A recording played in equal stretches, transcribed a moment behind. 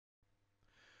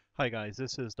Hi guys,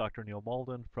 this is Dr. Neil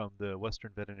Malden from the Western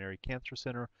Veterinary Cancer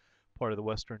Center, part of the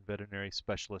Western Veterinary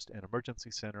Specialist and Emergency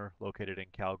Center located in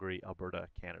Calgary, Alberta,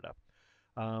 Canada.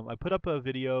 I put up a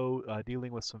video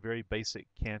dealing with some very basic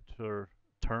cancer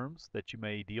terms that you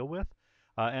may deal with,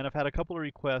 and I've had a couple of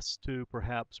requests to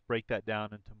perhaps break that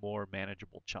down into more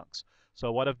manageable chunks.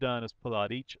 So what I've done is pull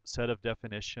out each set of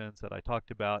definitions that I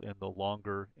talked about in the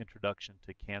longer Introduction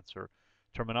to Cancer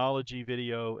terminology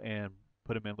video and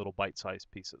put them in little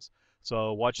bite-sized pieces.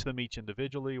 So watch them each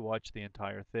individually, watch the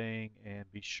entire thing, and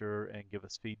be sure and give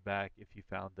us feedback if you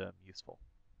found them useful.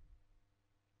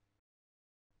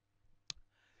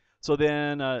 So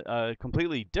then a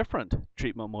completely different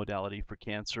treatment modality for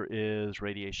cancer is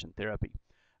radiation therapy.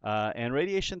 And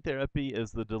radiation therapy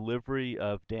is the delivery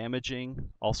of damaging,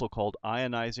 also called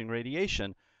ionizing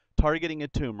radiation, targeting a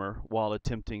tumor while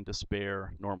attempting to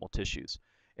spare normal tissues.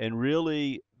 And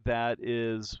really,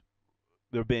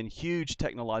 there have been huge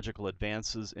technological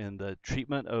advances in the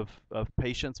treatment of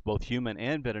patients, both human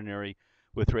and veterinary,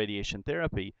 with radiation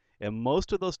therapy. And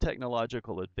most of those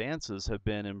technological advances have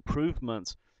been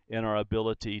improvements in our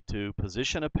ability to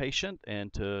position a patient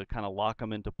and to kind of lock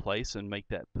them into place and make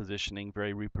that positioning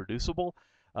very reproducible,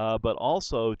 but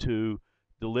also to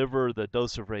deliver the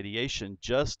dose of radiation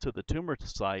just to the tumor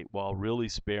site while really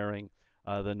sparing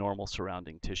the normal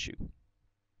surrounding tissue.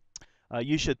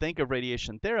 You should think of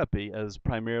radiation therapy as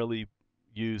primarily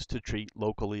used to treat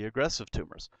locally aggressive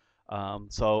tumors.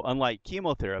 So unlike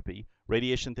chemotherapy,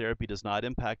 radiation therapy does not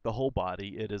impact the whole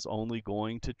body. It is only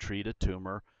going to treat a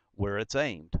tumor where it's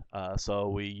aimed. So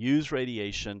we use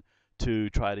radiation to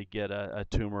try to get a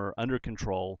tumor under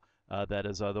control that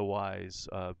is otherwise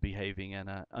behaving in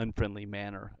an unfriendly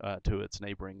manner to its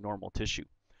neighboring normal tissue.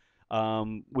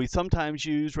 We sometimes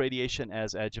use radiation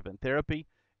as adjuvant therapy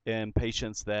in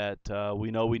patients that we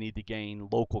know we need to gain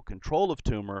local control of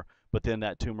tumor, but then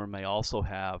that tumor may also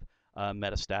have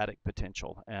metastatic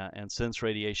potential. And since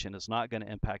radiation is not going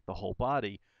to impact the whole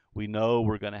body, we know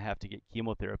we're going to have to get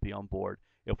chemotherapy on board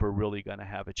if we're really going to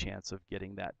have a chance of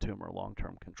getting that tumor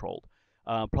long-term controlled.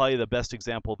 Probably the best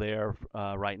example there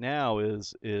right now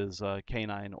is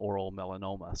canine oral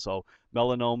melanoma. So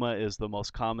melanoma is the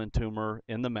most common tumor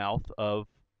in the mouth of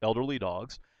elderly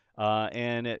dogs,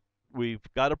 and we've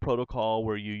got a protocol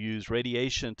where you use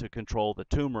radiation to control the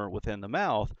tumor within the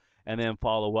mouth and then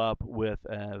follow up with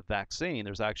a vaccine.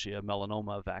 There's actually a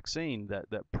melanoma vaccine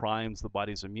that primes the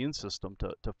body's immune system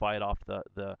to fight off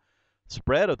the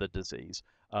spread of the disease.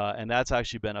 And that's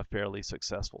actually been a fairly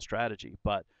successful strategy.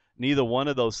 But neither one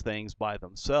of those things by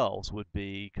themselves would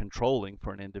be controlling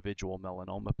for an individual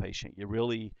melanoma patient. You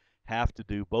really have to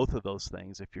do both of those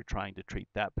things if you're trying to treat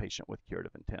that patient with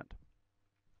curative intent.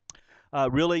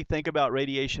 Really think about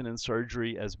radiation and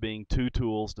surgery as being two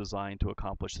tools designed to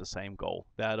accomplish the same goal,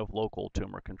 that of local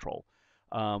tumor control.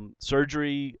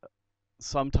 Surgery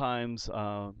sometimes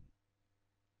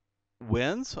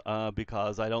wins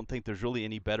because I don't think there's really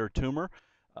any better tumor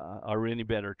or any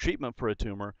better treatment for a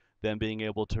tumor than being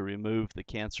able to remove the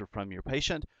cancer from your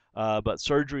patient. But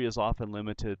surgery is often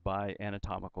limited by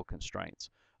anatomical constraints.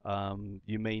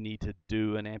 You may need to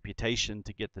do an amputation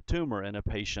to get the tumor in a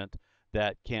patient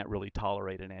that can't really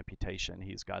tolerate an amputation.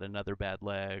 He's got another bad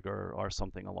leg or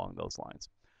something along those lines.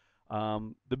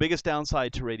 The biggest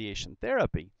downside to radiation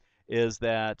therapy is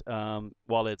that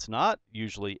while it's not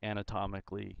usually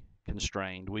anatomically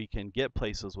constrained, we can get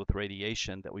places with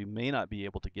radiation that we may not be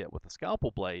able to get with a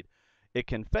scalpel blade. It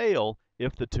can fail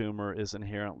if the tumor is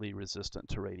inherently resistant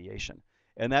to radiation.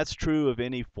 And that's true of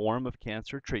any form of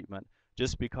cancer treatment.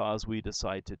 Just because we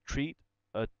decide to treat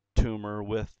a tumor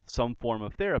with some form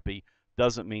of therapy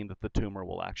doesn't mean that the tumor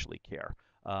will actually care.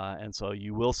 And so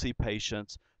you will see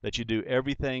patients that you do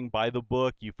everything by the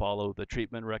book, you follow the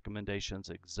treatment recommendations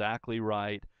exactly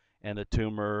right, and the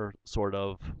tumor sort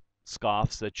of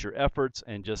scoffs at your efforts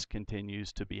and just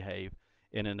continues to behave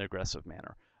in an aggressive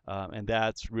manner. And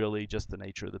that's really just the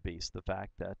nature of the beast, the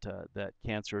fact that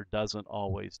cancer doesn't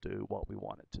always do what we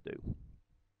want it to do.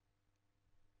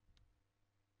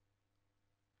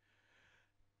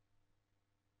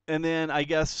 And then I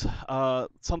guess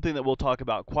something that we'll talk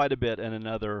about quite a bit in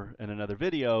another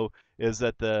video is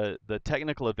that the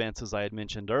technical advances I had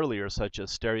mentioned earlier, such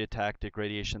as stereotactic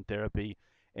radiation therapy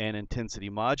and intensity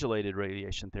modulated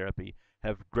radiation therapy,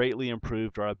 have greatly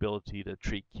improved our ability to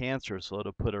treat cancer. So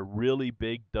to put a really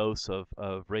big dose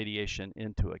of radiation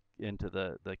into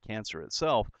the cancer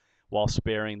itself while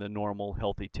sparing the normal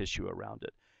healthy tissue around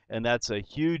it. And that's a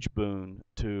huge boon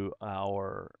to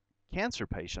our cancer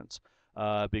patients.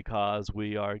 Because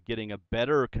we are getting a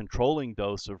better controlling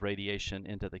dose of radiation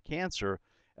into the cancer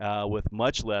with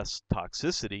much less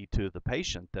toxicity to the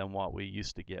patient than what we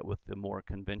used to get with the more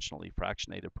conventionally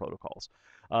fractionated protocols.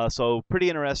 So pretty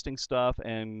interesting stuff,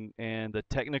 and the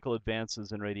technical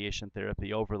advances in radiation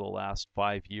therapy over the last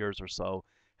 5 years or so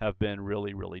have been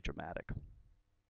really, really dramatic.